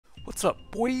What's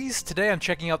up, boys? Today I'm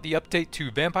checking out the update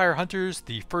to Vampire Hunters,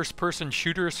 the first-person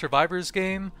shooter survivors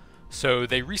game. So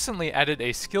they recently added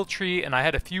a skill tree, and I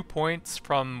had a few points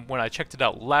from when I checked it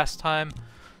out last time.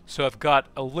 So I've got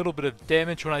a little bit of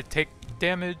damage when I take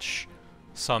damage,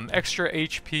 some extra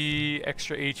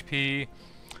HP.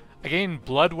 I gain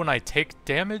blood when I take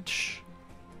damage.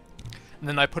 And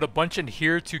then I put a bunch in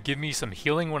here to give me some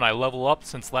healing when I level up,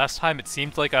 since last time it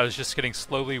seemed like I was just getting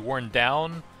slowly worn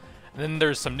down. And then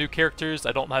there's some new characters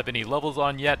I don't have any levels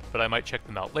on yet, but I might check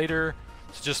them out later.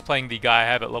 So just playing the guy I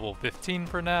have at level 15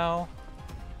 for now.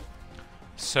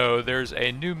 So there's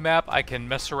a new map, I can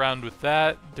mess around with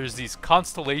that. There's these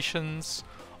constellations.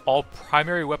 All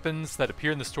primary weapons that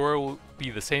appear in the store will be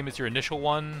the same as your initial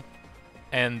one.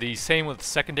 And the same with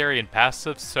secondary and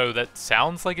passive, so that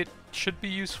sounds like it should be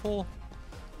useful.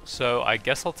 So I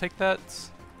guess I'll take that.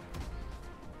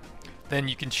 Then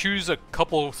you can choose a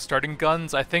couple starting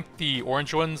guns. I think the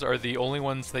orange ones are the only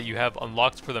ones that you have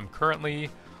unlocked for them currently,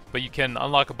 but you can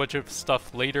unlock a bunch of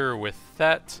stuff later with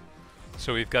that.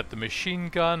 So we've got the machine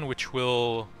gun, which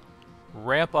will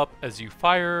ramp up as you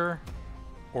fire,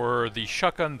 or the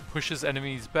shotgun pushes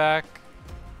enemies back,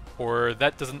 or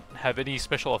that doesn't have any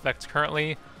special effects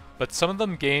currently, but some of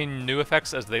them gain new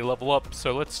effects as they level up,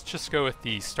 so let's just go with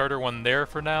the starter one there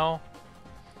for now.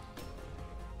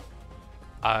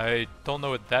 I don't know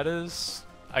what that is.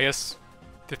 I guess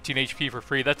 15 HP for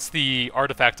free. That's the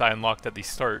artifact I unlocked at the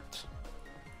start.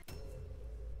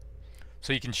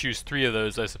 So you can choose 3 of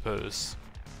those, I suppose.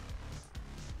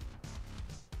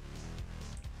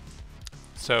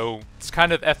 So it's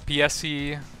kind of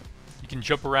FPS-y. You can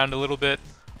jump around a little bit.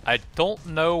 I don't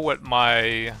know what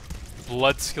my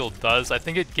blood skill does. I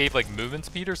think it gave like movement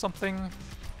speed or something.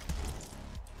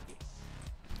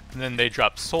 And then they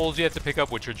drop souls you have to pick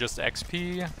up, which are just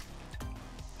XP.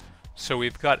 So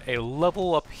we've got a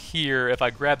level up here. If I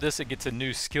grab this, it gets a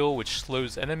new skill, which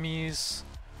slows enemies.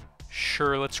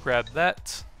 Sure, let's grab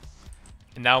that.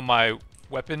 And now my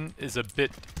weapon is a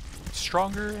bit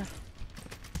stronger.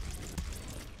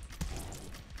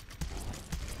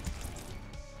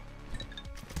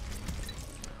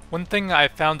 One thing I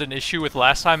found an issue with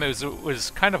last time is it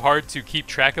was kind of hard to keep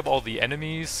track of all the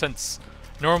enemies, since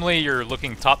normally you're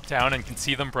looking top down and can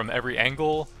see them from every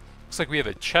angle. Looks like we have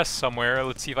a chest somewhere.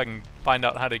 Let's see if I can find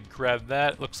out how to grab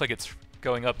that. Looks like it's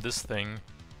going up this thing.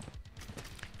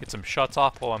 Get some shots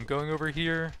off while I'm going over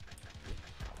here.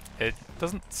 It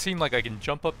doesn't seem like I can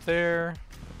jump up there.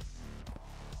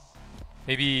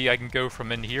 Maybe I can go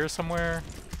from in here somewhere.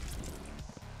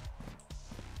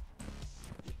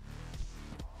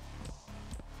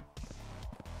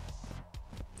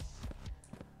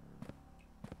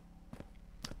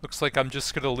 Looks like I'm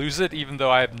just gonna lose it, even though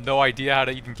I have no idea how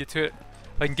to even get to it.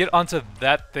 If I can get onto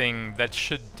that thing, that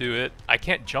should do it. I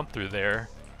can't jump through there.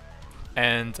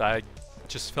 And I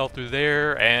just fell through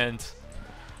there, and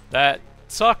that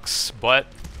sucks, but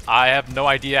I have no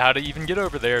idea how to even get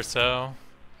over there, so...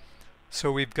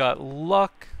 So we've got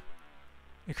luck.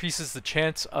 Increases the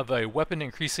chance of a weapon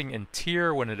increasing in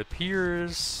tier when it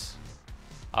appears.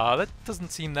 That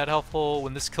doesn't seem that helpful.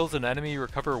 When this kills an enemy,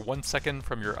 recover 1 second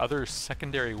from your other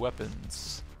secondary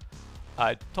weapons.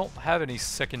 I don't have any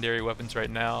secondary weapons right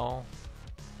now,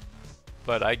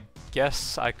 but I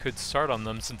guess I could start on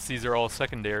them since these are all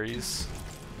secondaries.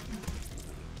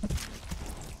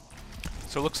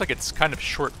 So it looks like it's kind of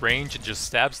short range, it just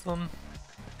stabs them.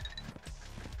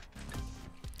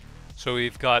 So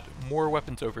we've got more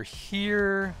weapons over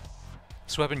here.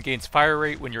 This weapon gains fire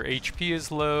rate when your HP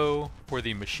is low for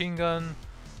the machine gun,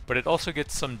 but it also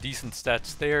gets some decent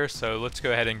stats there, so let's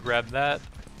go ahead and grab that.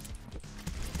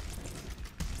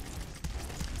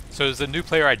 So as a new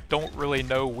player, I don't really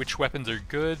know which weapons are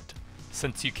good,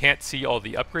 since you can't see all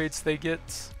the upgrades they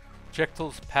get.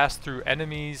 Projectiles pass through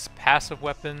enemies, passive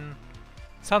weapon.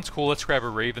 Sounds cool, let's grab a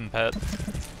Raven pet.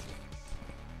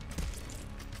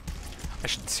 I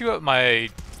should see what my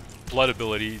blood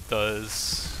ability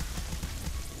does.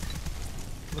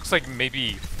 Looks like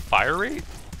maybe fire rate?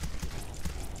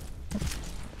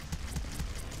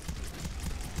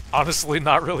 Honestly,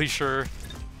 not really sure.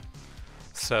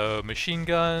 So, machine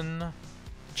gun.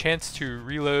 Chance to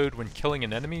reload when killing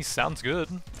an enemy. Sounds good.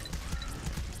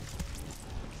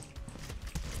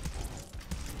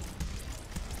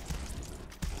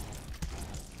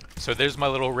 So there's my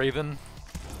little Raven.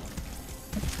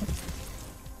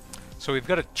 So we've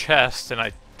got a chest, and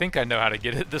I think I know how to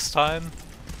get it this time.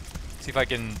 See if I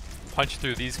can punch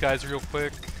through these guys real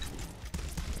quick.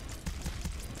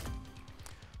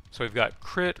 So we've got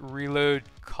crit, reload,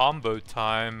 combo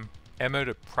time, ammo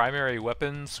to primary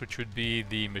weapons, which would be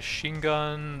the machine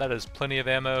gun. That has plenty of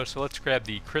ammo, so let's grab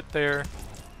the crit there.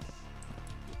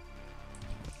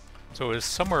 So it was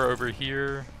somewhere over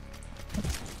here.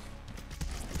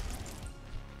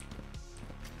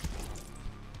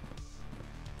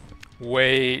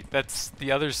 Wait, that's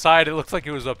the other side. It looks like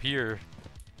it was up here.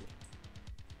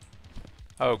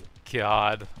 Oh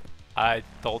god. I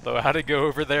don't know how to go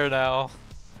over there now.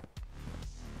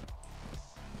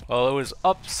 Well, it was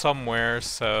up somewhere,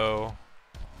 so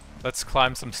let's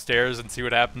climb some stairs and see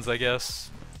what happens, I guess.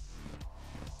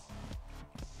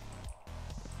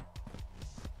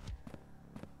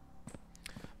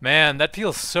 Man, that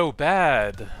feels so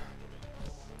bad.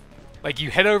 Like,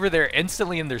 you head over there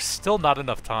instantly and there's still not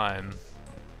enough time.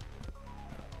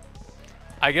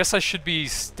 I guess I should be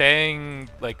staying,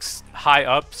 like, high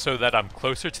up so that I'm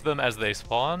closer to them as they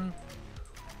spawn.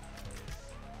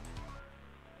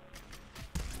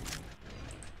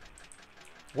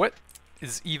 What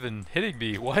is even hitting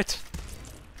me? What?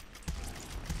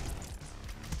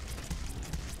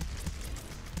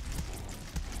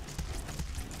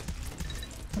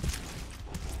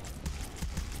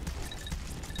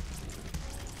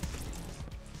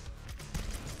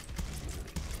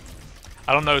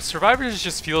 I don't know, Survivors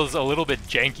just feels a little bit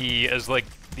janky as like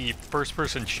the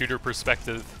first-person shooter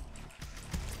perspective.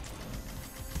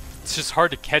 It's just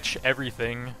hard to catch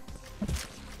everything.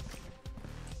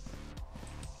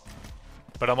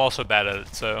 But I'm also bad at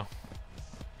it, so...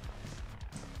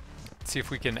 Let's see if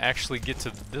we can actually get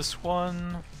to this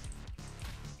one.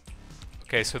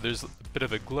 Okay, so there's a bit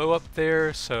of a glow up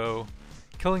there, so...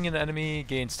 Killing an enemy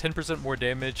gains 10% more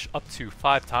damage up to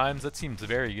 5 times. That seems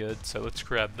very good, so let's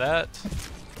grab that.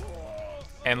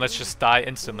 And let's just die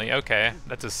instantly. Okay,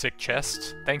 that's a sick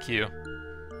chest. Thank you.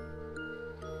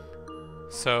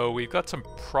 So we've got some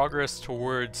progress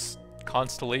towards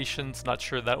constellations. Not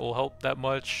sure that will help that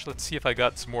much. Let's see if I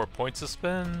got some more points to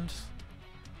spend.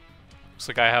 Looks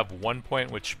like I have 1 point,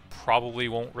 which probably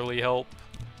won't really help.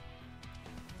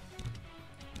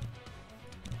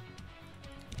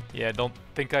 Yeah, I don't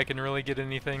think I can really get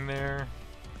anything there.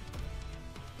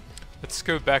 Let's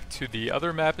go back to the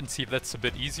other map and see if that's a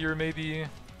bit easier, maybe.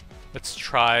 Let's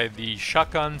try the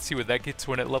shotgun, see what that gets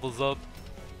when it levels up.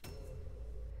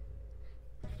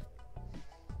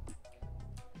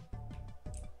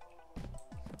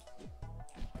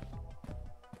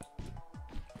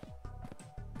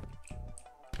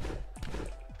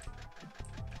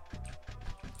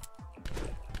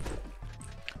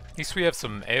 At least we have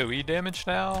some AoE damage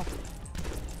now.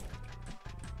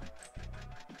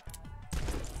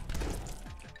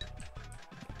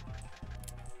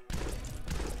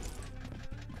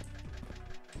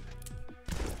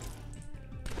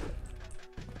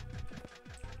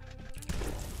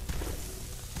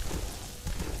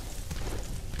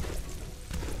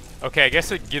 Okay, I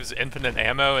guess it gives infinite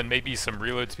ammo and maybe some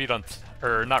reload speed on,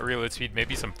 or not reload speed,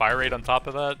 maybe some fire rate on top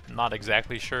of that. Not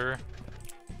exactly sure.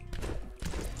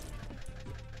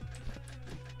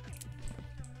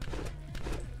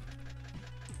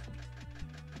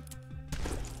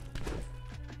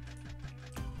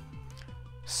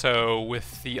 So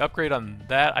with the upgrade on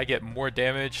that, I get more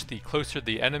damage the closer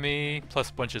the enemy,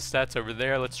 plus a bunch of stats over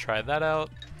there. Let's try that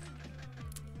out.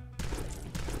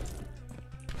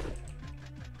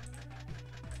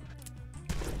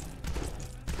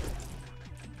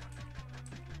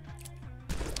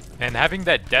 And having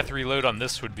that death reload on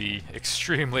this would be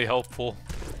extremely helpful.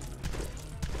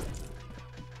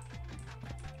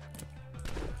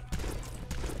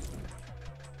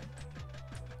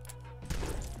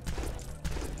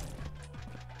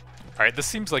 Alright, this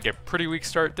seems like a pretty weak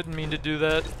start, didn't mean to do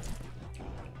that.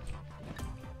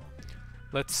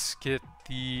 Let's get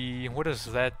the... what does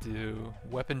that do?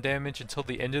 Weapon damage until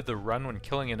the end of the run when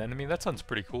killing an enemy? That sounds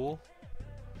pretty cool.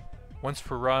 Once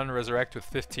per run, resurrect with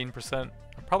 15%.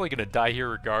 I'm probably gonna die here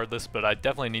regardless, but I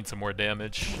definitely need some more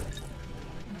damage.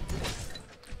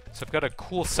 So I've got a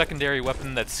cool secondary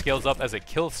weapon that scales up as it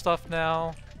kills stuff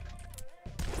now.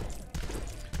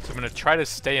 So I'm gonna try to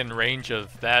stay in range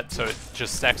of that so it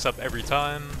just stacks up every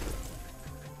time.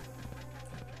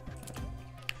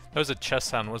 That was a chest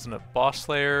sound, wasn't it? Boss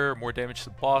Slayer, more damage to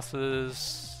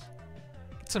bosses.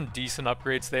 Get some decent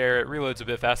upgrades there. It reloads a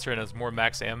bit faster and has more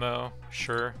max ammo,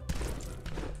 sure.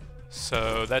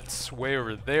 So that's way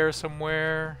over there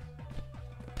somewhere.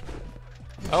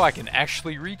 Oh, I can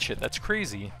actually reach it. That's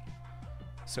crazy.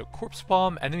 So corpse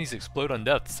bomb, enemies explode on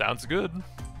death. Sounds good.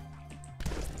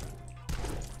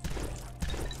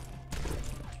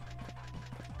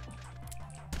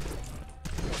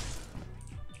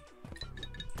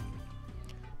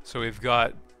 So we've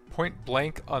got point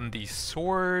blank on the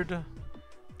sword,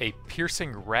 a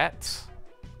piercing rat,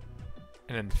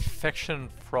 an infection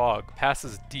frog,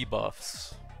 passes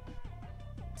debuffs.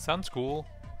 Sounds cool.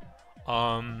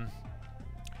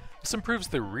 This improves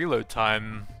the reload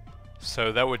time,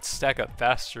 so that would stack up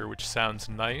faster, which sounds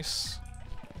nice.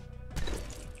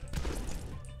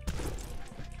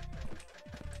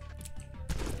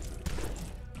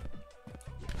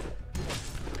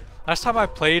 Last time I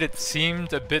played, it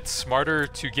seemed a bit smarter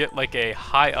to get like a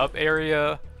high up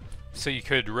area so you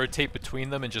could rotate between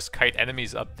them and just kite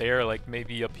enemies up there, like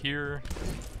maybe up here.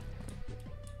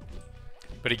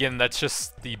 But again, that's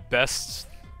just the best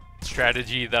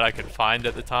strategy that I could find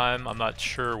at the time. I'm not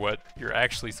sure what you're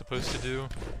actually supposed to do.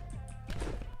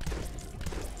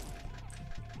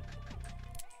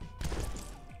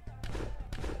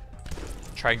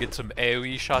 Try and get some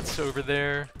AoE shots over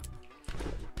there.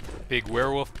 Big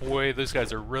werewolf boy, those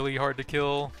guys are really hard to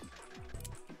kill.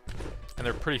 And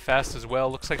they're pretty fast as well.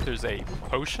 Looks like there's a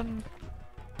potion.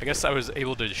 I guess I was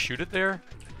able to shoot it there.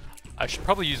 I should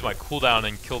probably use my cooldown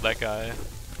and kill that guy.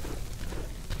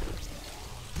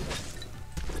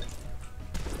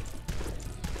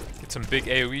 Get some big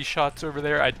AoE shots over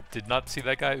there. I did not see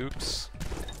that guy, oops.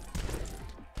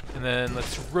 And then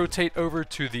let's rotate over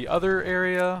to the other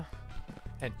area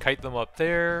and kite them up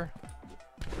there.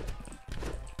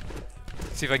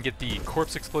 See if I can get the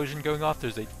corpse explosion going off.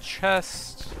 There's a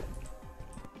chest.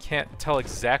 Can't tell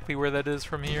exactly where that is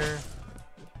from here.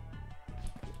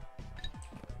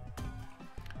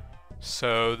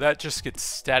 So that just gets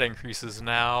stat increases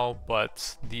now,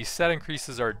 but the stat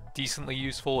increases are decently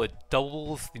useful. It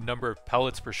doubles the number of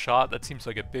pellets per shot. That seems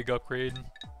like a big upgrade.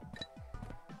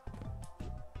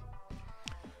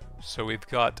 So we've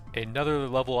got another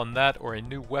level on that, or a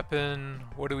new weapon.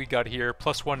 What do we got here?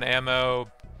 +1 ammo.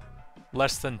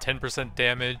 Less than 10%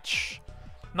 damage.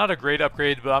 Not a great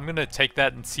upgrade, but I'm gonna take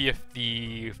that and see if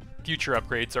the future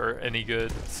upgrades are any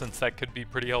good, since that could be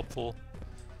pretty helpful.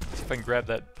 See if I can grab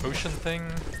that potion thing.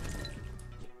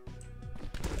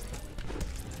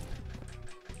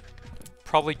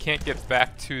 Probably can't get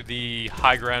back to the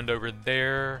high ground over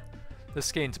there. This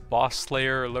gains Boss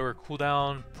Slayer, lower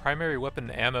cooldown, primary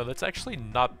weapon ammo. That's actually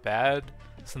not bad,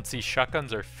 since these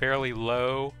shotguns are fairly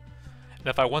low. And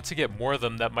if I want to get more of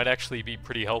them, that might actually be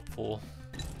pretty helpful.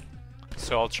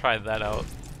 So I'll try that out.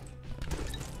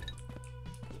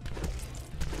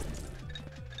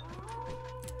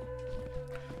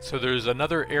 So there's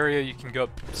another area you can go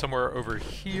up somewhere over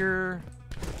here.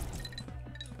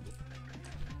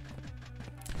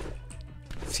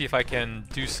 See if I can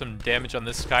do some damage on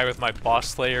this guy with my Boss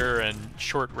Slayer and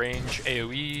short range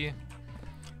AoE.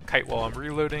 Kite while I'm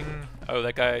reloading. Oh,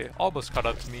 that guy almost caught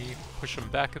up to me. Push him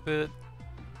back a bit.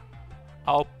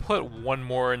 I'll put one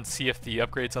more and see if the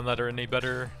upgrades on that are any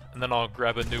better, and then I'll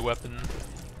grab a new weapon.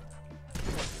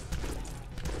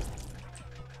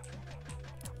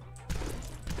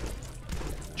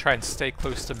 Try and stay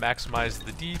close to maximize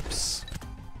the deeps.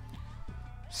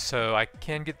 So I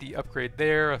can get the upgrade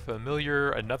there, a familiar,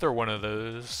 another one of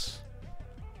those.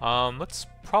 Let's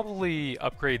probably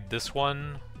upgrade this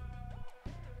one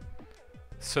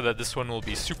so that this one will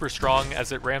be super strong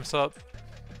as it ramps up.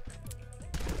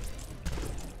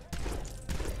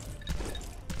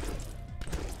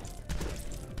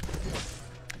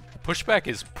 Pushback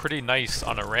is pretty nice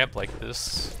on a ramp like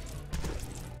this.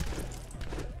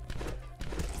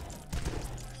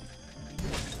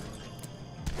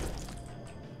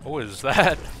 What is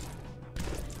that?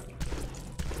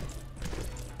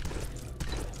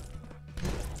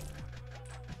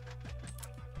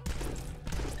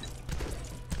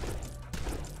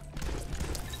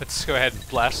 Let's go ahead and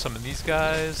blast some of these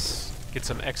guys, get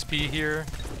some XP here.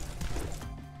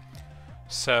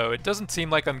 So it doesn't seem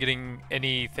like I'm getting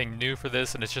anything new for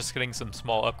this, and it's just getting some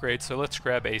small upgrades. So let's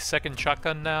grab a second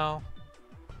shotgun now.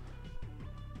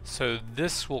 So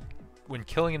this will, when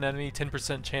killing an enemy,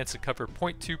 10% chance to cover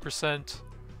 0.2%.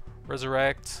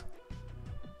 Resurrect.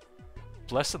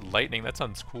 Blessed Lightning, that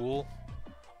sounds cool.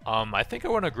 I think I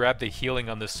want to grab the healing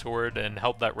on this sword and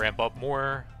help that ramp up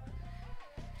more.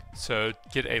 So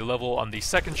get a level on the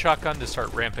second shotgun to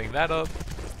start ramping that up.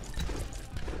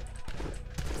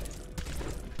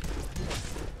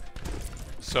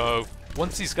 So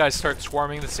once these guys start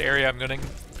swarming this area, I'm going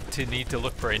to need to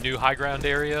look for a new high ground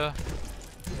area.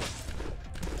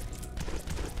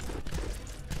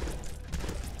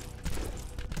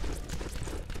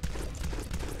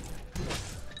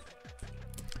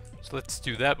 So let's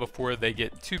do that before they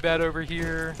get too bad over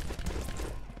here.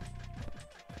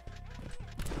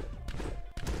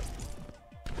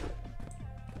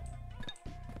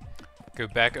 Go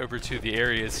back over to the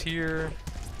areas here.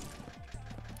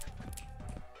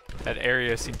 That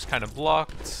area seems kind of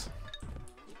blocked.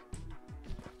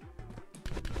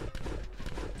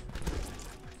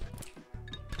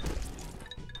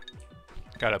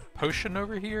 Got a potion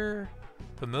over here.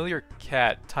 Familiar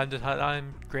cat, time to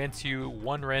time, grants you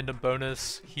one random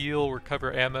bonus, heal,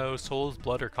 recover ammo, souls,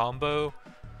 blood, or combo.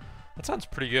 That sounds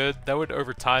pretty good. That would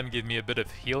over time give me a bit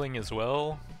of healing as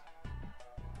well.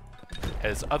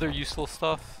 As other useful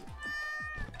stuff.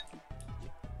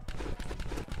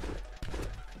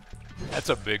 That's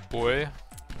a big boy.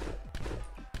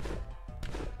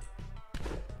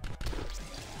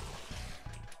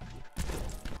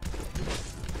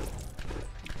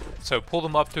 So pull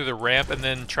them up through the ramp and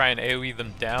then try and AoE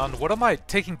them down. What am I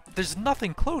taking? There's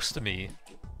nothing close to me.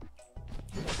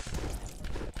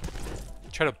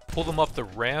 Try to pull them up the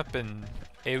ramp and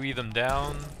AoE them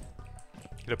down.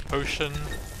 Get a potion.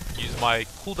 Use my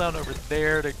cooldown over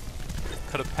there to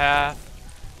cut a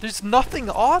path. There's nothing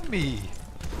on me!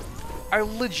 I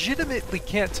legitimately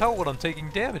can't tell what I'm taking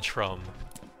damage from.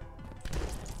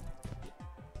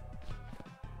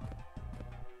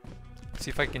 See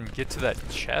if I can get to that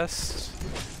chest.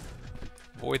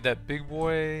 Avoid that big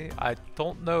boy. I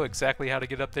don't know exactly how to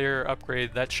get up there.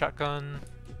 Upgrade that shotgun.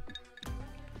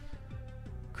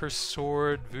 Cursed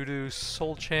sword, voodoo,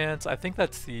 soul chance. I think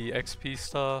that's the XP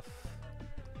stuff.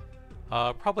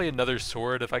 Probably another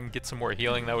sword. If I can get some more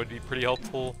healing, that would be pretty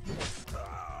helpful.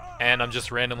 And I'm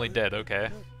just randomly dead. Okay.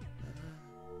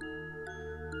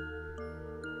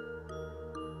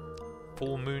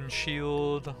 Full moon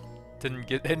shield. Didn't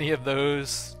get any of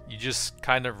those. You just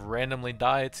kind of randomly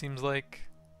die, it seems like.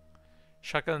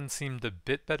 Shotgun seemed a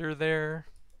bit better there.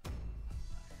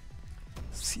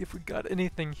 See if we got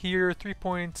anything here. 3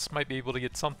 points, might be able to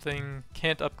get something.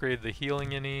 Can't upgrade the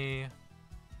healing any.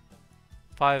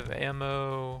 5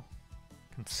 ammo.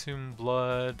 Consume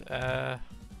blood.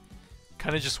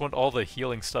 Kind of just want all the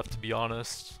healing stuff, to be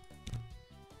honest.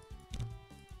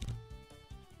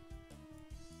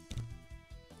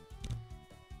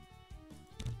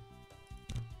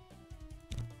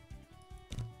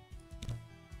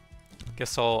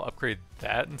 Guess I'll upgrade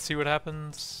that and see what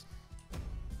happens.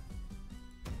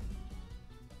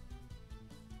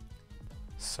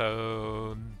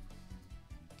 So,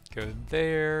 go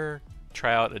there,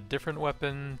 try out a different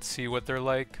weapon, see what they're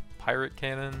like. Pirate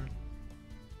cannon.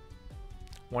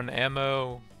 1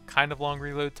 ammo, kind of long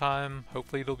reload time.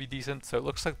 Hopefully it'll be decent. So it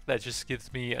looks like that just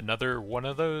gives me another one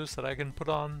of those that I can put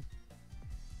on.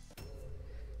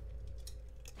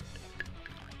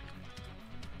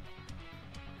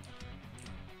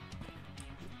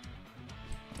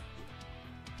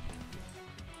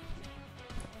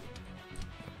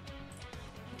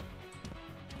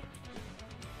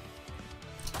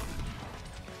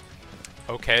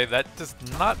 Okay, that does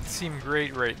not seem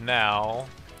great right now.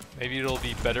 Maybe it'll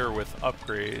be better with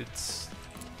upgrades.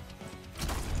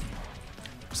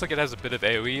 Looks like it has a bit of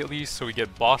AoE at least, so we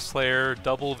get Boss Slayer,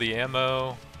 double the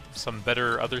ammo, some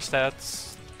better other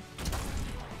stats.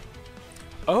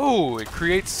 Oh, it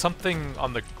creates something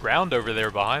on the ground over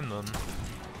there behind them.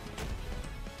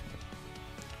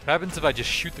 What happens if I just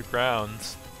shoot the ground?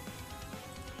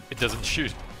 It doesn't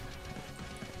shoot.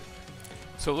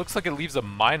 So it looks like it leaves a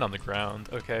mine on the ground.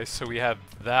 Okay, so we have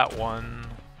that one.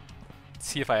 Let's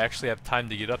see if I actually have time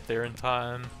to get up there in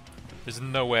time. There's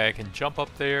no way I can jump up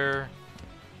there.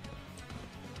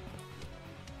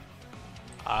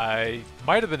 I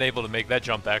might have been able to make that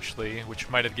jump actually, which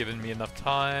might have given me enough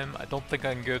time. I don't think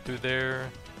I can go through there.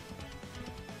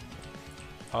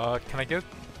 Can I go?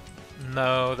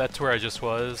 No, that's where I just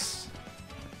was.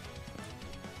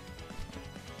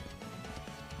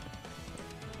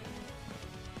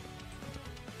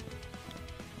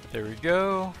 There we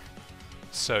go.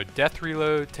 So death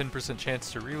reload, 10%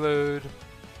 chance to reload,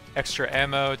 extra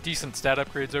ammo, decent stat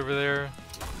upgrades over there.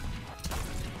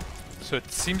 So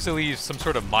it seems to leave some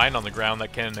sort of mine on the ground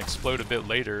that can explode a bit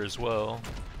later as well.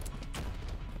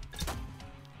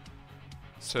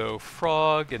 So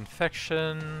frog,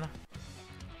 infection.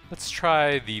 Let's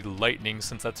try the lightning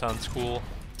since that sounds cool.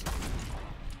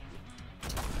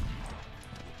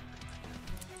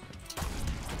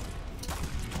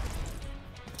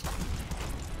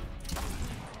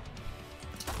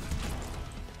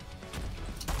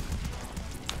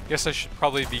 Guess I should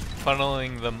probably be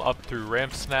funneling them up through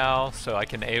ramps now so I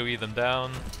can AoE them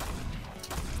down.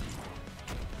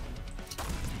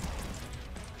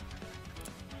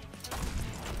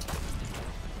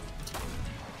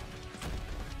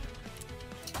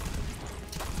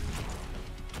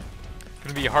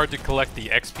 Gonna be hard to collect the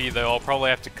XP though. I'll probably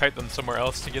have to kite them somewhere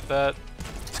else to get that.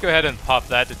 Let's go ahead and pop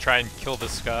that to try and kill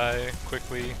this guy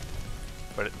quickly.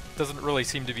 But it doesn't really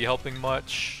seem to be helping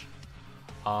much.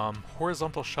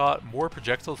 Horizontal shot, more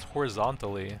projectiles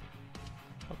horizontally.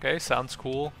 Okay, sounds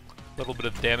cool. A little bit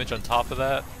of damage on top of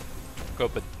that. Go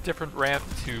up a different ramp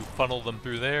to funnel them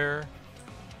through there.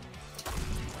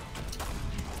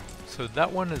 So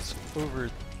that one is over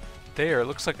there. It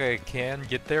looks like I can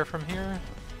get there from here.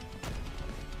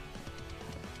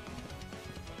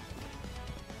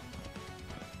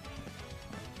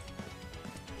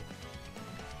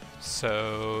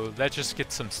 So that just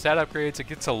gets some stat upgrades. It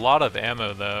gets a lot of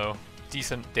ammo though.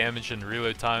 Decent damage and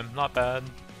reload time, not bad.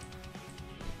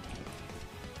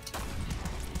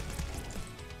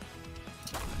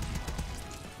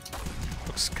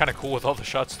 Looks kind of cool with all the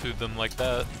shots through them like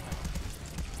that.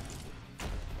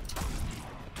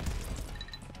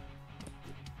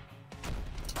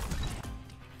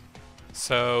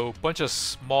 So, bunch of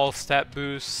small stat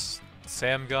boosts,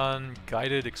 SAM gun,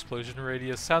 guided explosion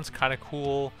radius, sounds kind of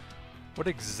cool. What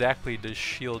exactly does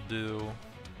shield do?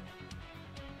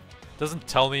 Doesn't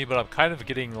tell me, but I'm kind of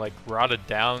getting like rotted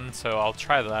down, so I'll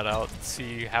try that out and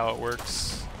see how it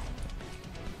works.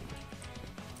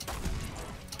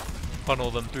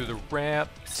 Funnel them through the ramp,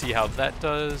 see how that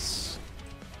does.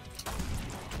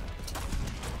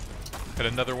 Got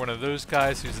another one of those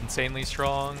guys who's insanely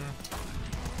strong.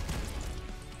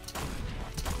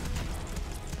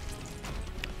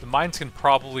 Mines can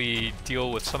probably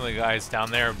deal with some of the guys down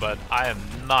there, but I am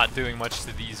not doing much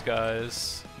to these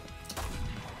guys.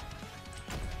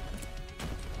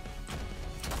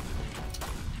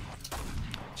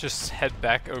 Just head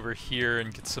back over here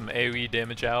and get some AoE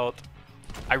damage out.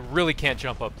 I really can't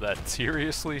jump up that,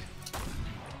 seriously.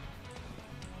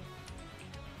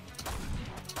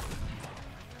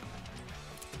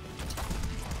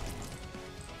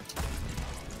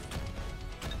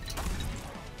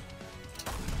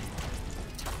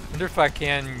 Wonder if I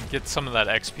can get some of that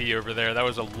XP over there. That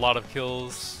was a lot of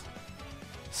kills.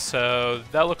 So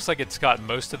that looks like it's got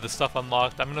most of the stuff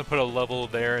unlocked. I'm gonna put a level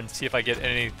there and see if I get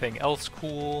anything else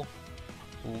cool.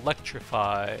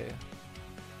 Electrify.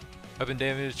 Weapon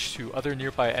damage to other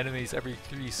nearby enemies every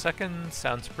 3 seconds.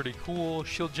 Sounds pretty cool.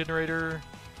 Shield generator.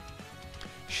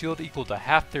 Shield equal to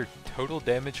half their total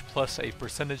damage plus a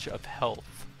percentage of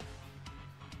health.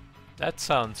 That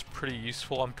sounds pretty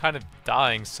useful. I'm kind of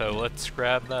dying, so let's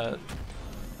grab that.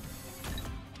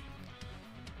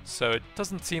 So it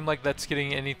doesn't seem like that's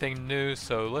getting anything new,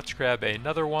 so let's grab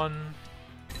another one.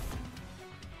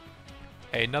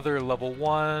 Another level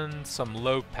 1, some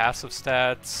low passive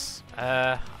stats.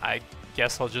 I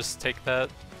guess I'll just take that.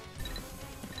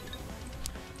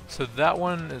 So that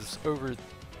one is over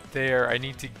there. I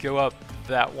need to go up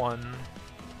that one.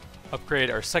 Upgrade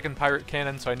our second pirate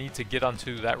cannon, so I need to get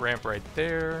onto that ramp right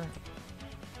there.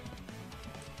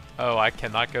 Oh, I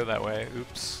cannot go that way.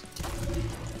 Oops.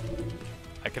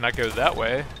 I cannot go that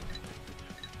way.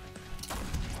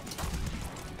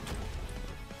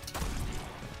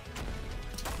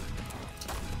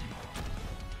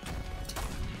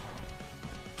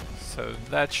 So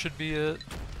that should be it.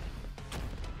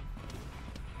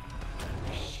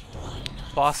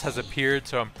 Boss has appeared,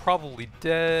 so I'm probably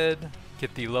dead.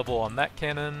 Get the level on that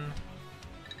cannon.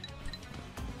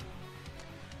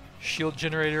 Shield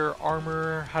generator,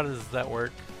 armor, how does that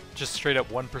work? Just straight up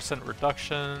 1%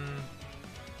 reduction.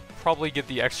 Probably get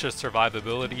the extra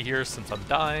survivability here since I'm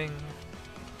dying.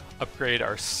 Upgrade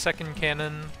our second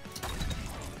cannon.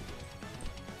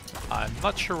 I'm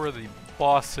not sure where the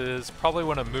boss is. Probably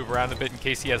want to move around a bit in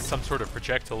case he has some sort of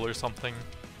projectile or something.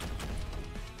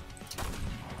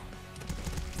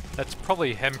 That's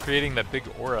probably him creating that big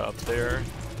aura up there.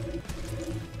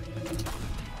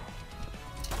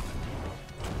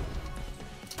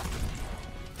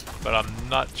 But I'm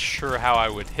not sure how I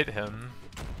would hit him.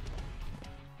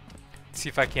 See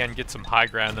if I can get some high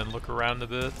ground and look around a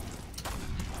bit.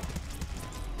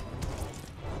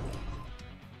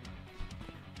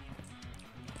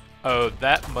 Oh,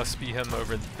 that must be him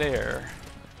over there.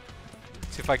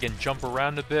 See if I can jump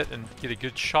around a bit and get a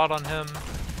good shot on him.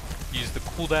 Use the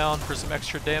cooldown for some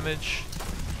extra damage.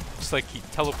 Looks like he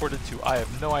teleported to I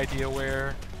have no idea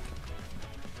where.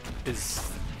 Is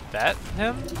that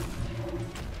him?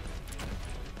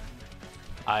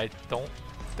 I don't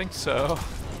think so.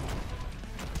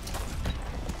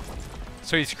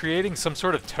 So he's creating some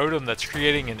sort of totem that's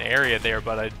creating an area there,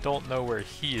 but I don't know where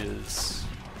he is.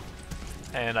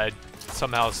 And I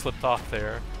somehow slipped off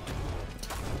there.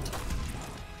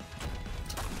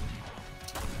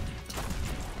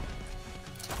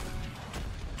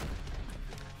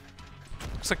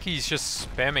 Looks like he's just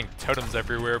spamming totems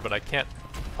everywhere, but I can't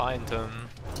find him.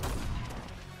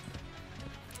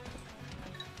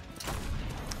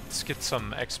 Let's get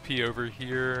some XP over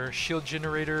here. Shield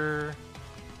generator.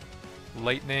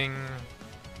 Lightning.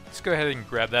 Let's go ahead and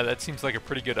grab that. That seems like a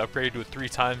pretty good upgrade with 3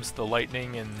 times the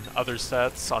lightning and other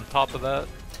stats on top of that.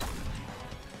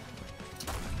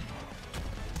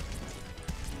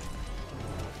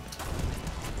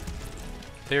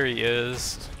 there he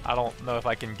is. I don't know if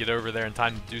I can get over there in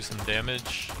time to do some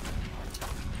damage.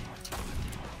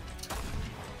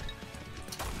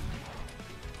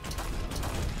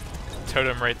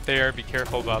 Totem right there, be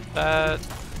careful about that.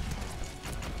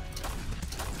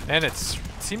 And it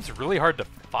seems really hard to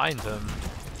find him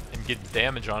and get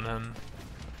damage on him.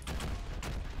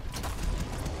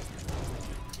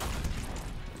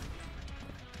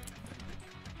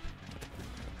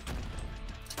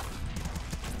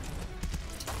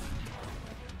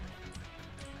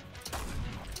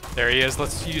 There he is,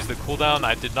 let's use the cooldown.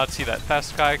 I did not see that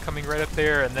fast guy coming right up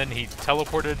there, and then he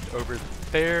teleported over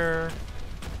there.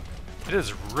 It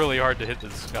is really hard to hit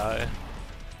this guy.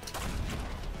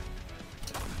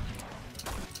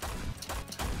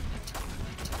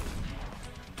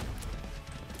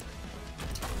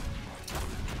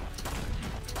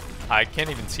 I can't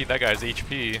even see that guy's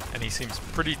HP, and he seems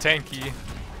pretty tanky.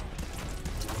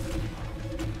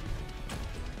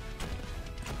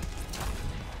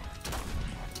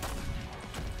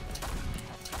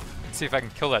 Let's see if I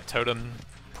can kill that totem.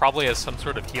 Probably has some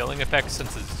sort of healing effect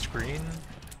since it's green.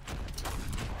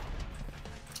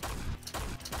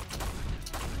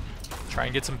 Try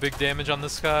and get some big damage on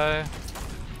this guy.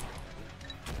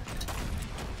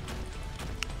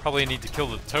 Probably need to kill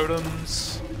the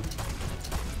totems.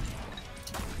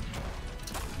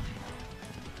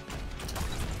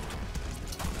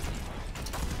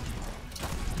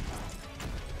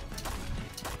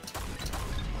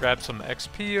 Grab some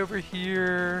XP over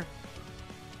here.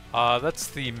 That's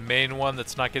the main one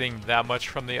that's not getting that much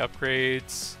from the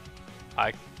upgrades.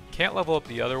 I can't level up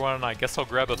the other one. I guess I'll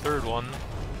grab a third one.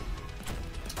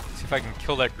 See if I can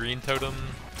kill that green totem.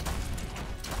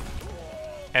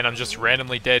 And I'm just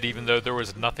randomly dead even though there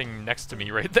was nothing next to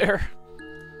me right there.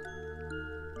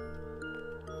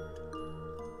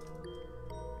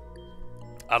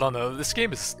 I don't know, this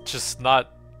game is just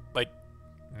not, like,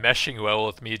 meshing well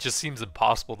with me. It just seems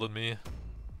impossible to me.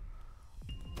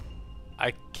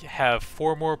 I have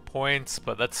 4 more points,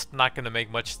 but that's not going to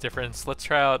make much difference. Let's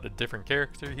try out a different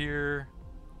character here.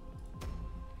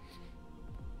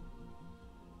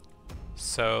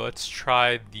 So let's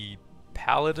try the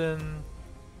Paladin,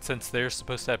 since they're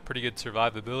supposed to have pretty good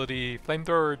survivability.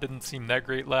 Flamethrower didn't seem that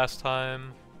great last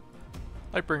time.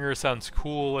 Lightbringer sounds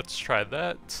cool, let's try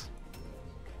that.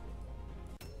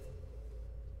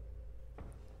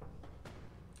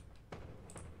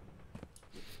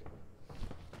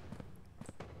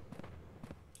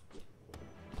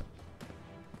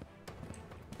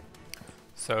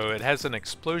 So it has an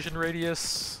explosion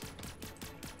radius.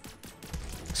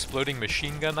 Exploding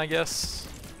machine gun, I guess.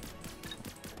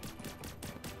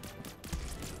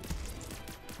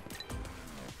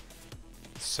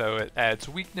 So it adds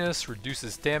weakness,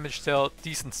 reduces damage dealt,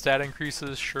 decent stat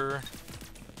increases, sure.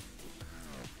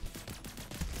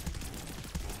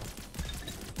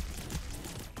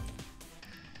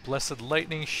 Blessed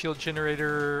Lightning shield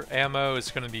generator ammo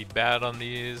is going to be bad on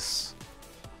these.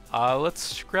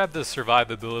 Let's grab the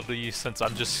survivability since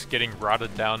I'm just getting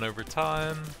rotted down over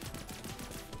time.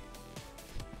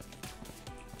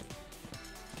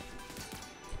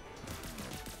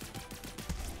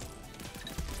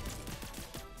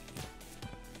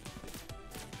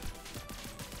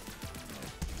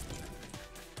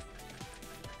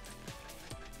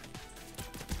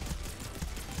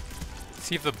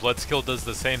 See if the blood skill does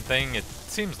the same thing. It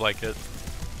seems like it.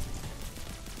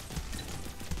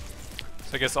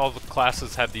 So I guess all the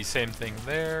classes have the same thing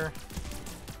there.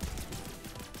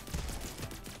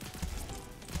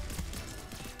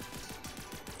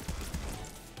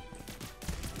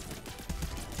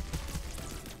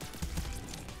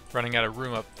 Running out of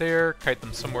room up there, kite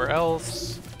them somewhere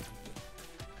else.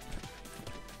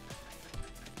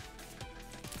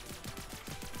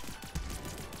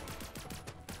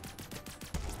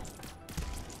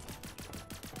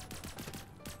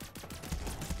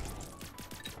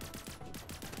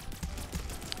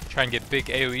 Try and get big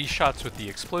AoE shots with the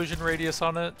explosion radius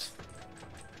on it.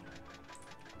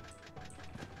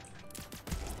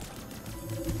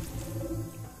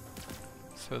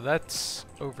 So that's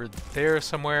over there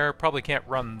somewhere. Probably can't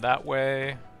run that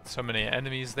way. So many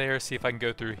enemies there. See if I can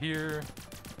go through here.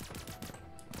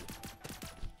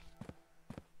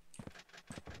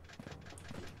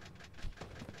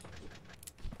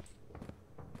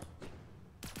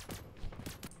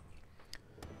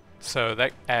 So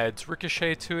that adds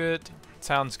ricochet to it.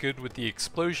 Sounds good with the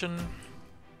explosion.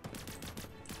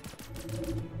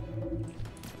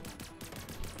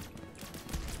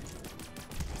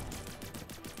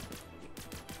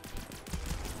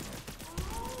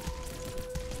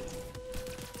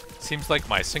 Seems like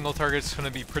my single target's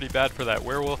gonna be pretty bad for that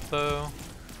werewolf though.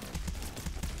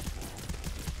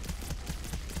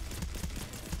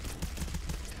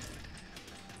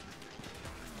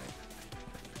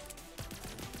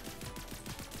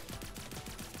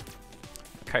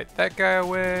 Kite that guy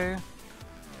away.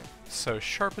 So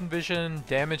sharpen vision,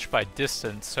 damage by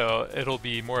distance, so it'll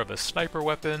be more of a sniper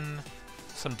weapon.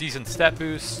 Some decent stat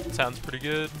boost, sounds pretty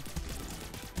good.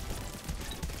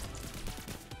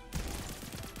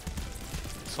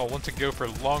 So I'll want to go for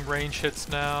long range hits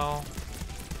now.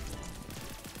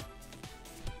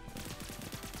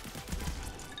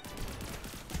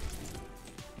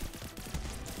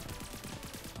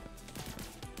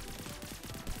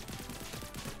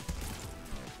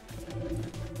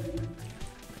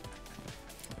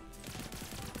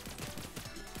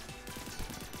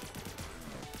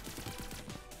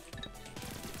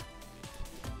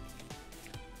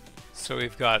 So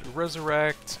we've got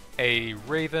Resurrect, a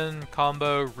Raven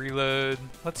combo, reload.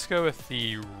 Let's go with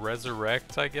the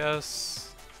Resurrect, I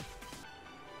guess.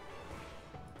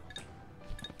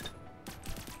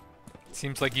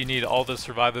 Seems like you need all the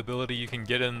survivability you can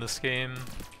get in this game.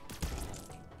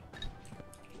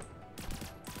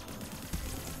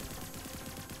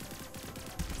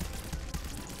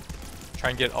 Try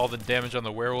and get all the damage on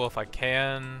the werewolf I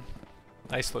can.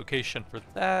 Nice location for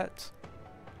that.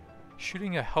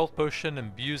 Shooting a health potion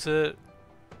imbues it.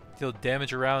 Deal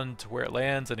damage around to where it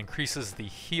lands and increases the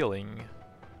healing,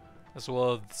 as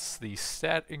well as the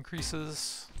stat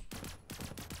increases.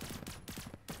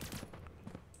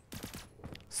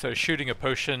 So shooting a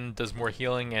potion does more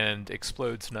healing and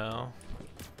explodes now.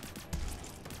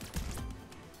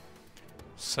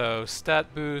 So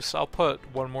stat boost, I'll put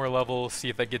one more level, see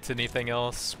if that gets anything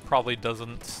else. Probably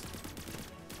doesn't.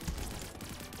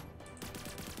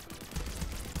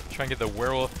 Try and get the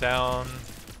werewolf down.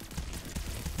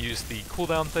 Use the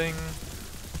cooldown thing.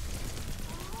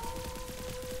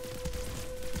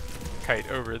 Kite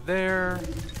over there.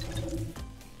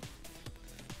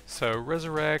 So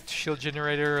resurrect, shield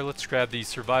generator, let's grab the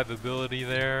survivability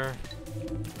there.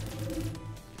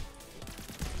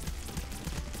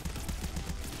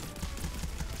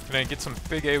 Gonna get some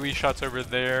big AoE shots over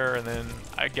there, and then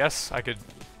I guess I could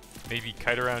maybe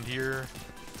kite around here.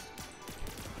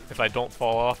 If I don't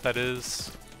fall off, that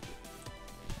is.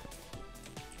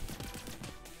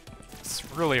 It's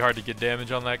really hard to get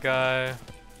damage on that guy.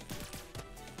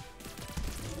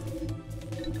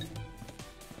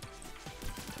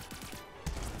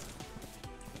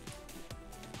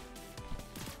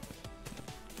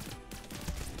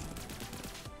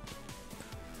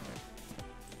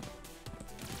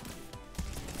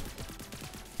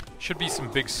 Should be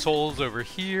some big souls over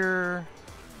here.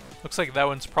 Looks like that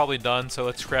one's probably done, so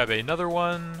let's grab another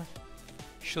one.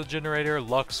 Shield generator,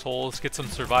 luck, souls, get some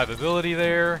survivability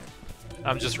there.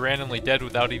 I'm just randomly dead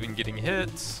without even getting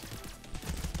hit.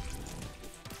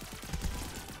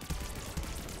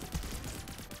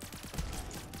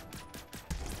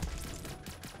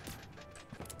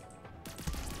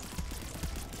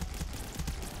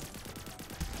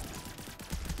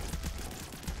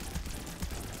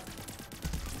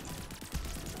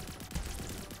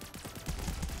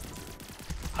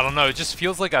 I don't know, it just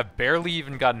feels like I've barely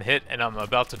even gotten hit and I'm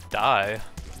about to die.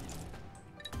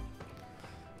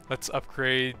 Let's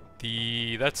upgrade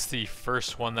the... that's the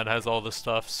first one that has all the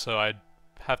stuff, so I'd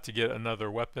have to get another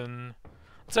weapon.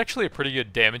 It's actually a pretty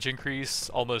good damage increase,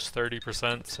 almost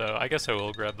 30%, so I guess I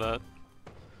will grab that.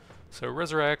 So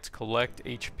resurrect, collect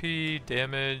HP,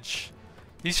 damage.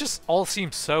 These just all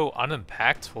seem so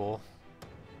unimpactful.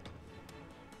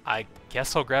 I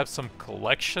guess I'll grab some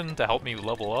collection to help me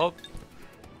level up.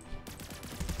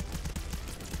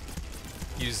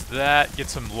 Use that, get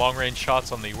some long-range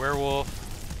shots on the werewolf.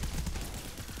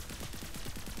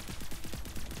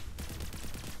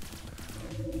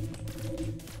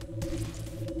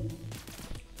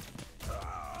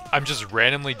 I'm just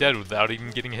randomly dead without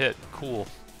even getting hit. Cool.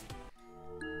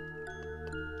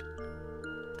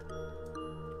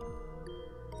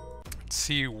 Let's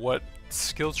see what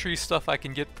skill tree stuff I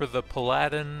can get for the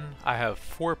Paladin. I have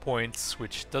 4 points,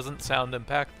 which doesn't sound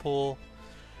impactful.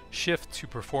 Shift to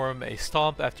perform a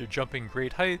stomp after jumping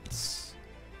great heights.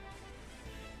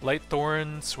 Light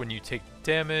thorns when you take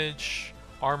damage.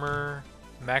 Armor,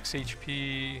 max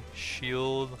HP,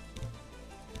 shield.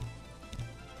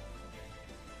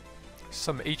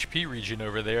 Some HP regen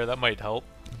over there, that might help.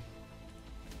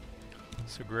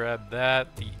 So grab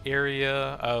that. The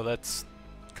area, oh, that's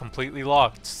completely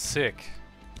locked. Sick.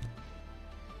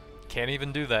 Can't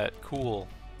even do that. Cool.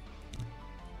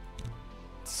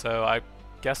 So I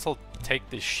guess I'll take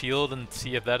the shield and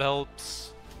see if that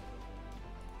helps.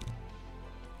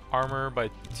 Armor by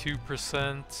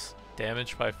 2%,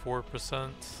 damage by 4%.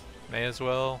 May as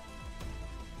well.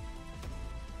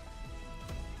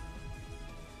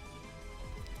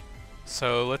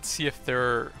 So let's see if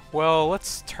they're... well,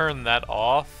 let's turn that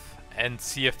off and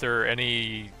see if there are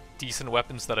any decent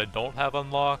weapons that I don't have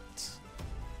unlocked.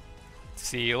 Let's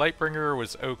see, Lightbringer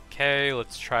was okay.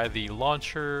 Let's try the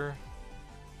launcher.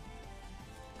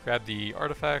 Grab the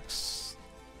artifacts.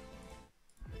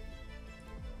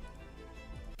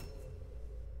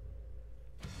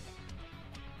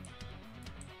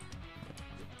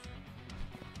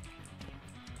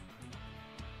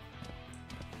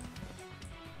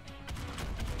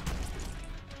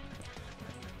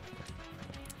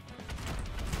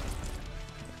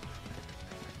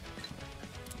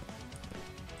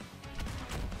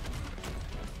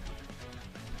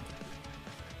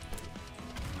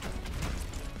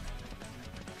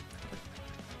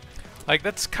 Like,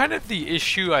 that's kind of the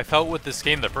issue I felt with this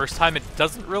game the first time. It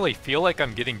doesn't really feel like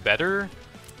I'm getting better,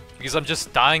 because I'm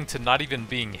just dying to not even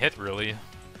being hit, really.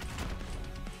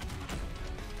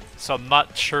 So I'm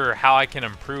not sure how I can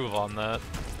improve on that.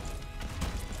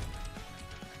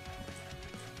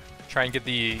 Try and get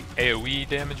the AoE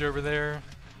damage over there.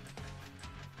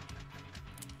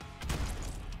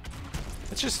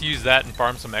 Let's just use that and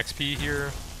farm some XP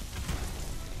here.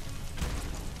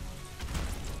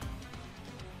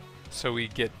 So we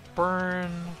get burn,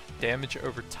 damage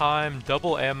over time,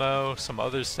 double ammo, some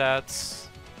other stats.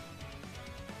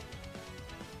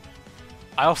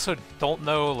 I also don't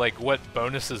know like what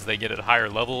bonuses they get at higher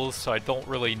levels, so I don't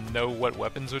really know what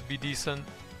weapons would be decent.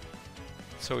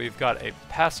 So we've got a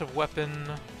passive weapon,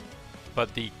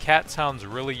 but the cat sounds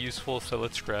really useful, so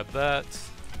let's grab that.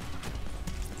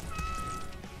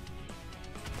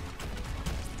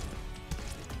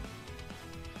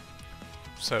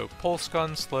 So pulse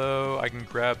gun slow, I can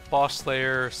grab boss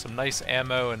slayer, some nice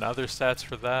ammo and other stats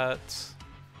for that.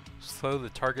 Slow the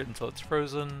target until it's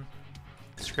frozen.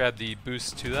 Let's grab the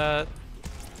boost to that.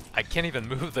 I can't even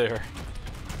move there.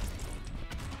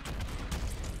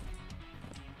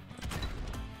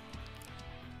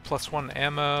 +1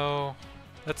 ammo.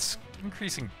 That's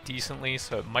increasing decently,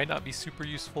 so it might not be super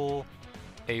useful.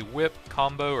 A whip,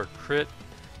 combo, or crit.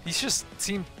 These just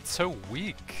seem so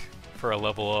weak for a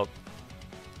level up.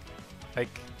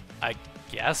 Like, I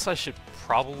guess I should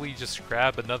probably just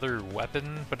grab another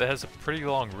weapon, but it has a pretty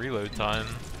long reload time.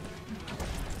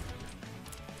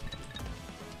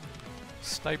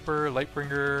 Sniper,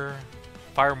 Lightbringer,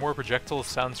 fire more projectiles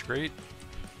sounds great.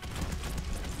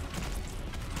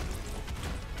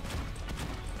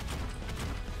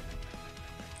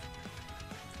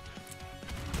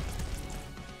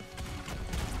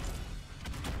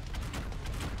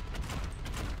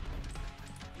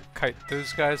 Kite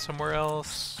those guys somewhere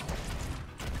else.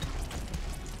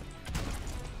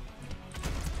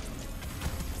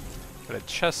 Got a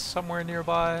chest somewhere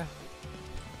nearby.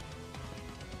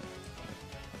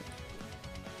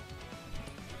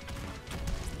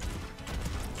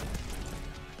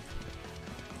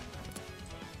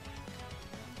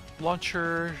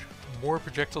 Launcher, more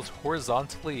projectiles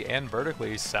horizontally and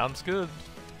vertically, sounds good.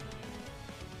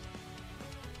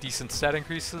 Decent stat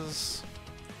increases.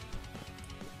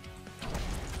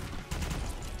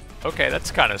 Okay, that's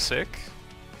kind of sick.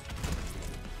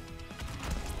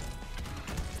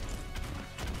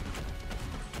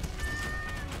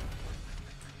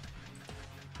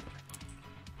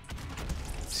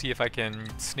 See if I can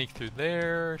sneak through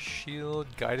there. Shield,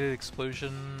 guided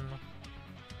explosion,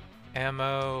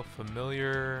 ammo,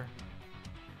 familiar.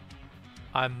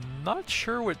 I'm not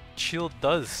sure what shield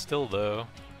does still though.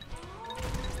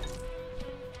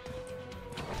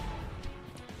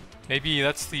 Maybe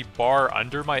that's the bar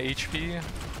under my HP?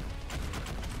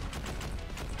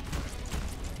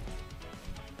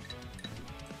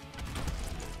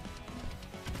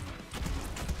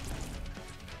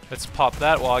 Let's pop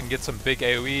that while I can get some big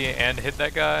AoE and hit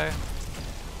that guy.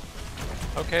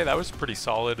 Okay, that was pretty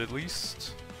solid at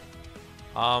least.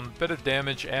 Bit of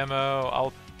damage, ammo.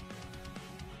 I'll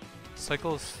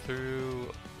cycle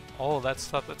through all of that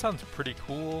stuff. That sounds pretty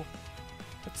cool.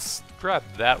 Let's grab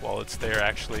that while it's there,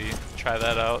 actually. Try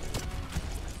that out.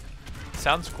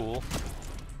 Sounds cool.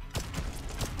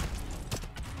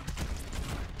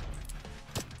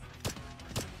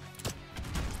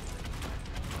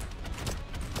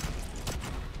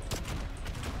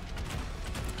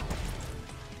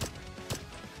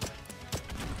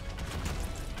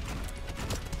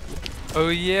 Oh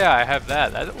yeah, I have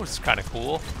that. That was kind of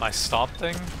cool. My stomp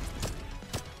thing.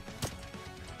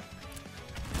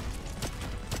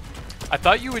 I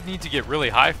thought you would need to get really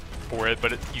high for it,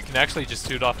 but you can actually just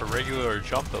do it off a regular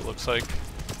jump, it looks like.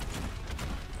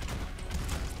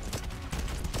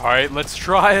 Alright, let's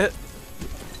try it.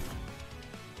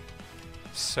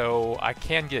 So, I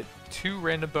can get 2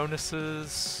 random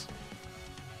bonuses.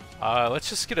 Let's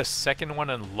just get a second one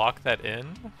and lock that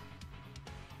in.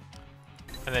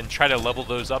 and then try to level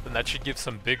those up, and that should give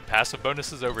some big passive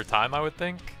bonuses over time, I would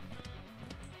think.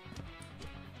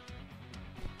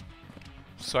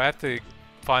 So I have to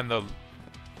find the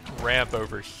ramp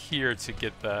over here to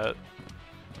get that.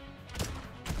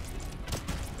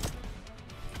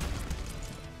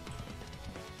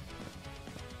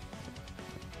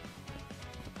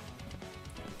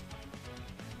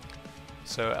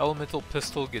 So elemental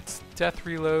pistol gets death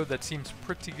reload, that seems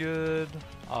pretty good.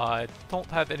 I don't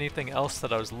have anything else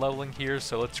that I was leveling here,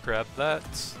 so let's grab that.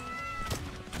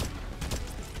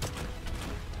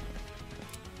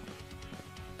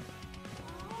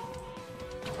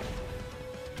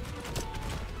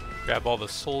 Grab all the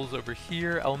souls over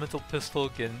here. Elemental pistol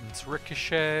gets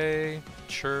ricochet,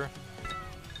 sure.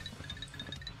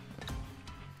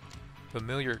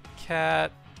 Familiar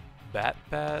cat, bat,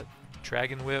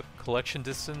 dragon whip, collection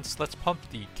distance. Let's pump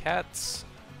the cats,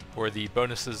 or the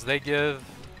bonuses they give.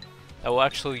 That will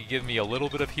actually give me a little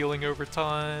bit of healing over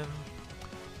time.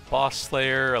 Boss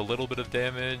Slayer, a little bit of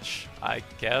damage, I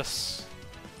guess.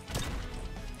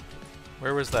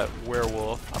 Where was that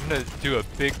werewolf? I'm gonna do a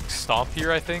big stomp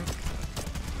here, I think.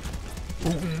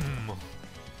 Boom!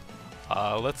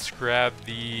 Let's grab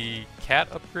the cat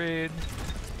upgrade.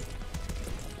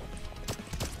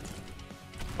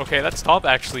 Okay, that stomp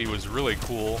actually was really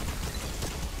cool.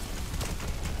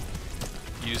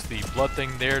 Use the blood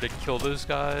thing there to kill those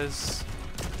guys.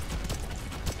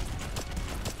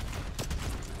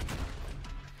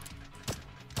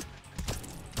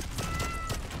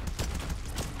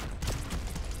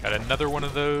 Got another one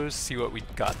of those, see what we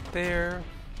got there.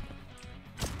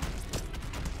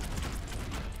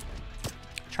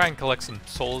 Try and collect some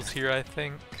souls here, I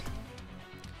think.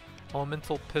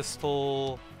 Elemental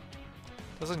pistol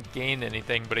doesn't gain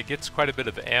anything, but it gets quite a bit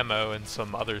of ammo and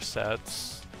some other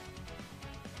sets.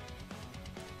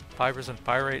 Fibers and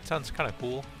fire rate sounds kind of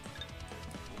cool.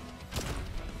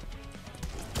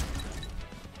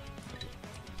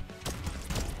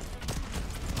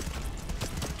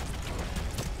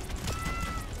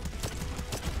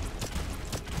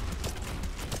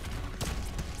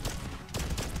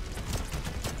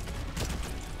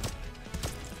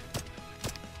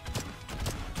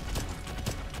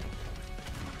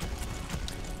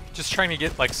 Just trying to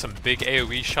get like some big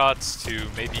AoE shots to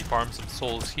maybe farm some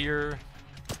souls here.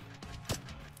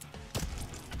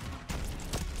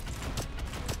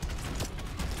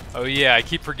 Oh yeah, I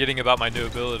keep forgetting about my new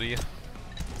ability.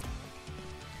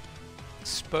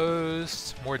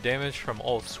 Exposed, more damage from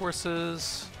all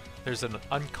sources. There's an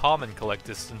uncommon collect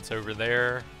distance over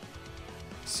there.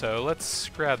 So let's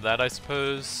grab that, I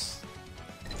suppose.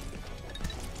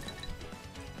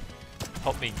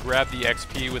 Help me grab the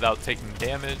XP without taking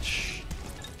damage.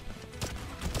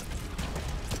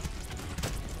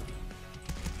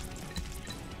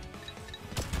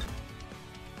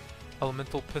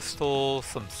 Elemental pistol,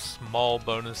 some small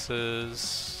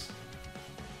bonuses.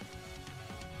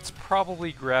 Let's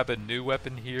probably grab a new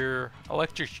weapon here.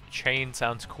 Electric chain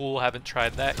sounds cool, haven't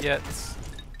tried that yet.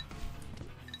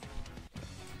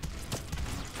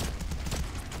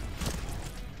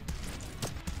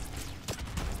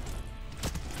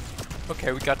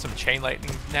 Okay, we got some chain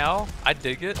lightning now. I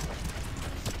dig it.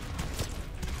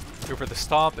 Go for the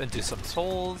stomp into some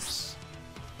souls.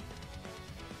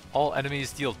 All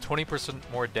enemies deal 20%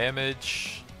 more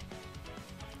damage.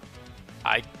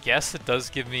 I guess it does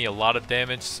give me a lot of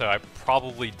damage, so I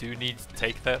probably do need to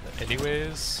take that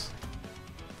anyways.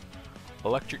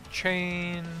 Electric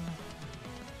chain.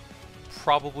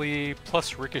 Probably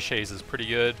plus ricochets is pretty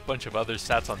good. Bunch of other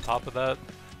stats on top of that.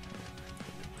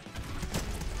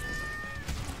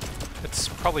 Let's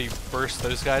probably burst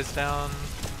those guys down.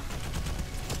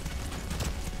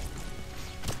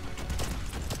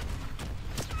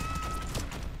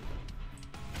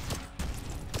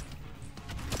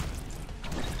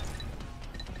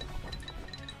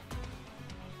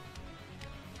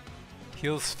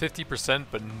 Heals 50%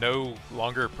 but no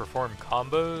longer perform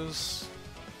combos.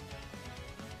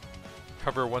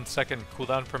 Cover 1 second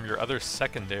cooldown from your other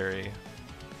secondary.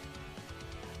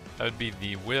 That would be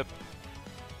the whip.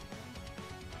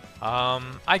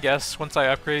 I guess once I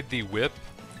upgrade the whip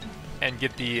and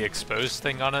get the exposed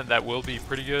thing on it, that will be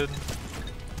pretty good.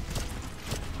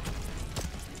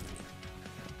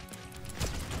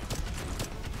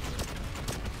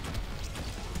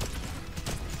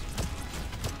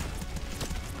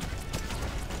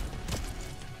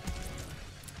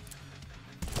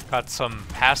 Got some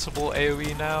passable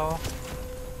AoE now.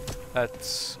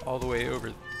 That's all the way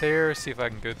over there. See if I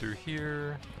can go through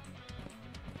here.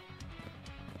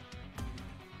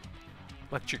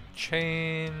 Electric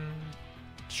chain,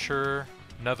 sure.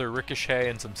 Another ricochet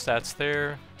and some stats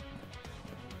there.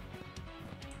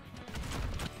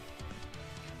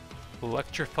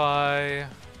 Electrify,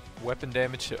 weapon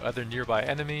damage to other nearby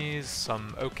enemies,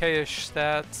 some okay-ish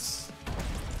stats.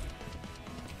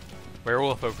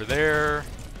 Werewolf over there.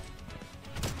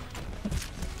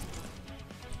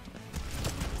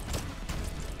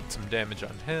 Some damage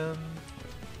on him.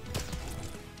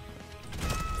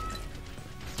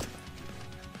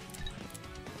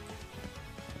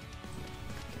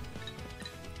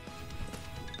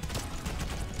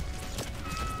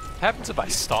 What happens if I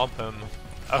stomp him?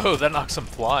 Oh, that knocks him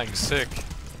flying. Sick.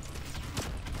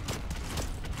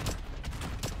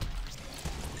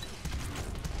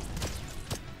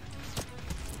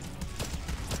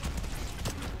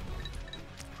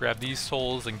 Grab these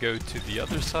souls and go to the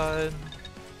other side.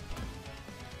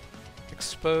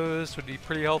 Exposed would be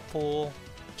pretty helpful.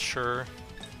 Sure.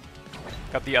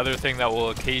 Got the other thing that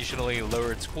will occasionally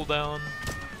lower its cooldown.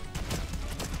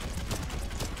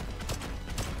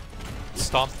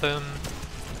 Stomp them.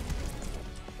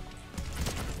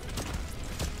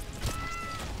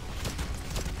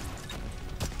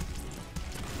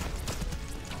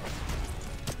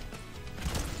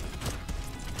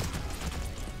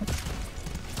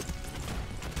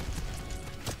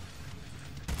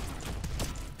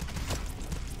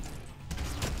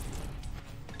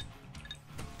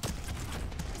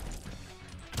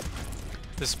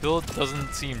 This build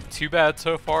doesn't seem too bad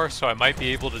so far, so I might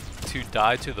be able to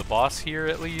die to the boss here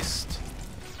at least.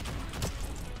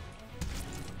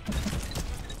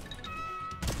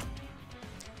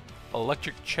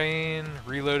 Electric Chain,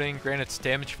 reloading, grant its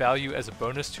damage value as a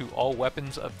bonus to all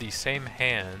weapons of the same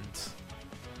hand.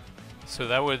 So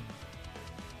that would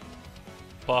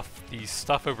buff the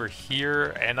stuff over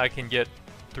here, and I can get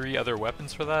 3 other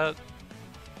weapons for that.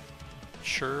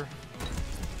 Sure.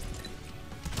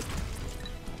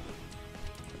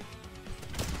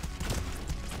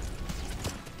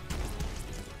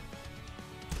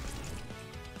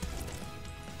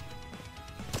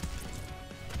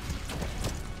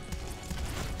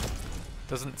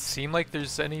 Doesn't seem like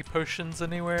there's any potions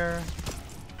anywhere.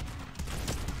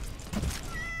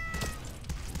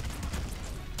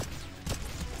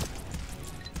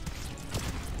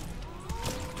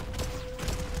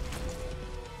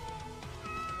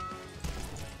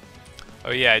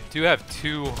 Oh yeah, I do have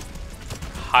 2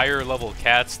 higher level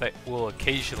cats that will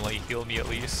occasionally heal me at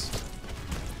least.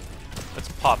 Let's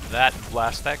pop that and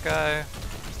blast that guy.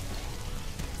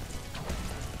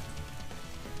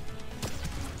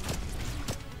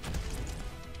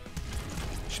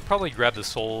 Probably grab the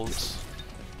souls.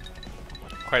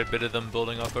 Quite a bit of them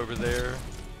building up over there.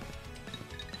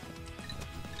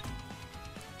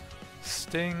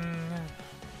 Sting,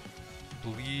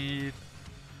 bleed,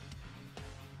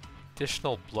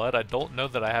 additional blood. I don't know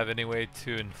that I have any way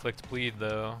to inflict bleed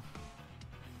though.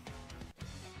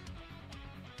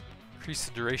 Increase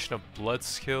the duration of blood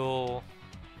skill.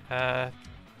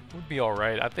 Would be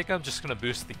alright. I think I'm just gonna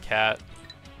boost the cat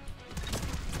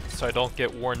so I don't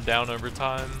get worn down over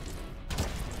time.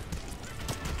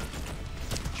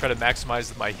 Try to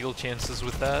maximize my heal chances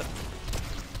with that.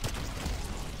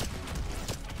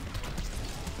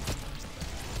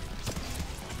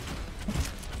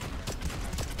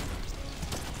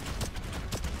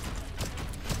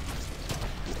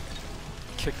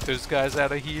 Kick those guys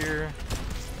out of here.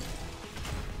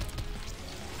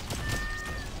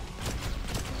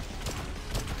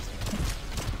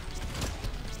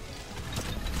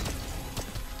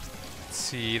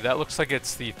 See, that looks like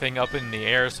it's the thing up in the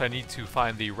air, so I need to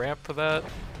find the ramp for that.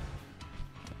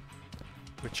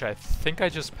 Which I think I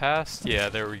just passed. Yeah,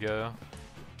 there we go.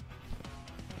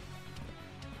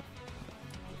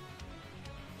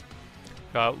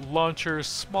 Got launcher,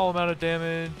 small amount of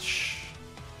damage.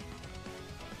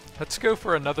 Let's go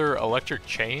for another electric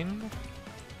chain,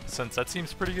 since that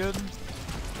seems pretty good.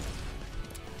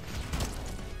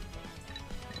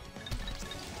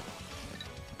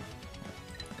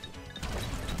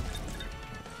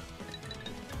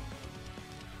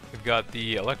 We've got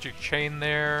the electric chain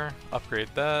there, upgrade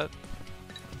that.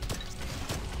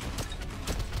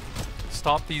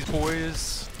 Stomp these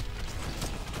boys.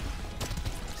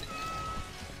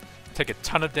 Take a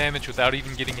ton of damage without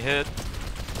even getting hit. Are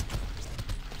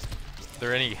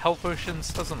there any health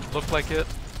potions? Doesn't look like it.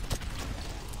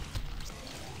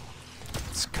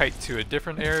 Let's kite to a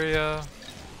different area.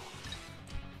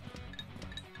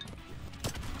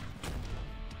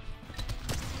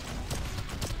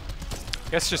 I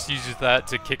guess just use that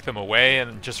to kick them away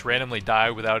and just randomly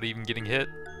die without even getting hit.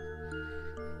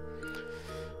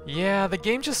 Yeah, the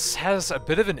game just has a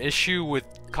bit of an issue with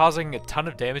causing a ton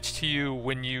of damage to you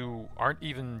when you aren't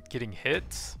even getting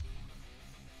hit.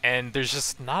 And there's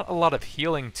just not a lot of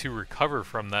healing to recover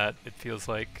from that, it feels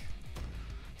like.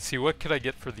 See, what could I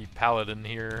get for the paladin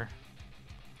here?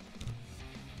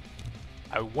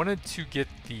 I wanted to get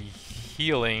the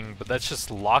healing, but that's just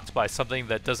locked by something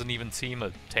that doesn't even seem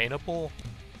attainable.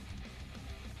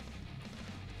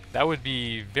 That would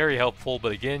be very helpful,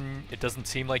 but again, it doesn't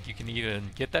seem like you can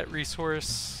even get that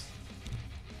resource.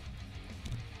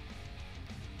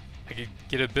 I could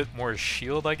get a bit more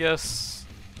shield, I guess.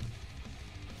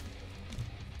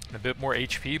 And a bit more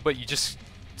HP, but you just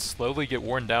slowly get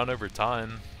worn down over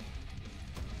time.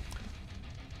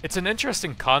 It's an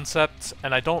interesting concept,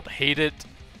 and I don't hate it.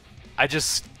 I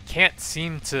just can't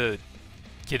seem to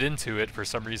get into it for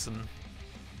some reason.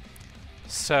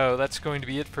 So that's going to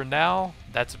be it for now.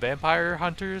 That's Vampire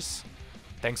Hunters.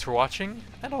 Thanks for watching,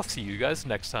 and I'll see you guys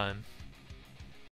next time.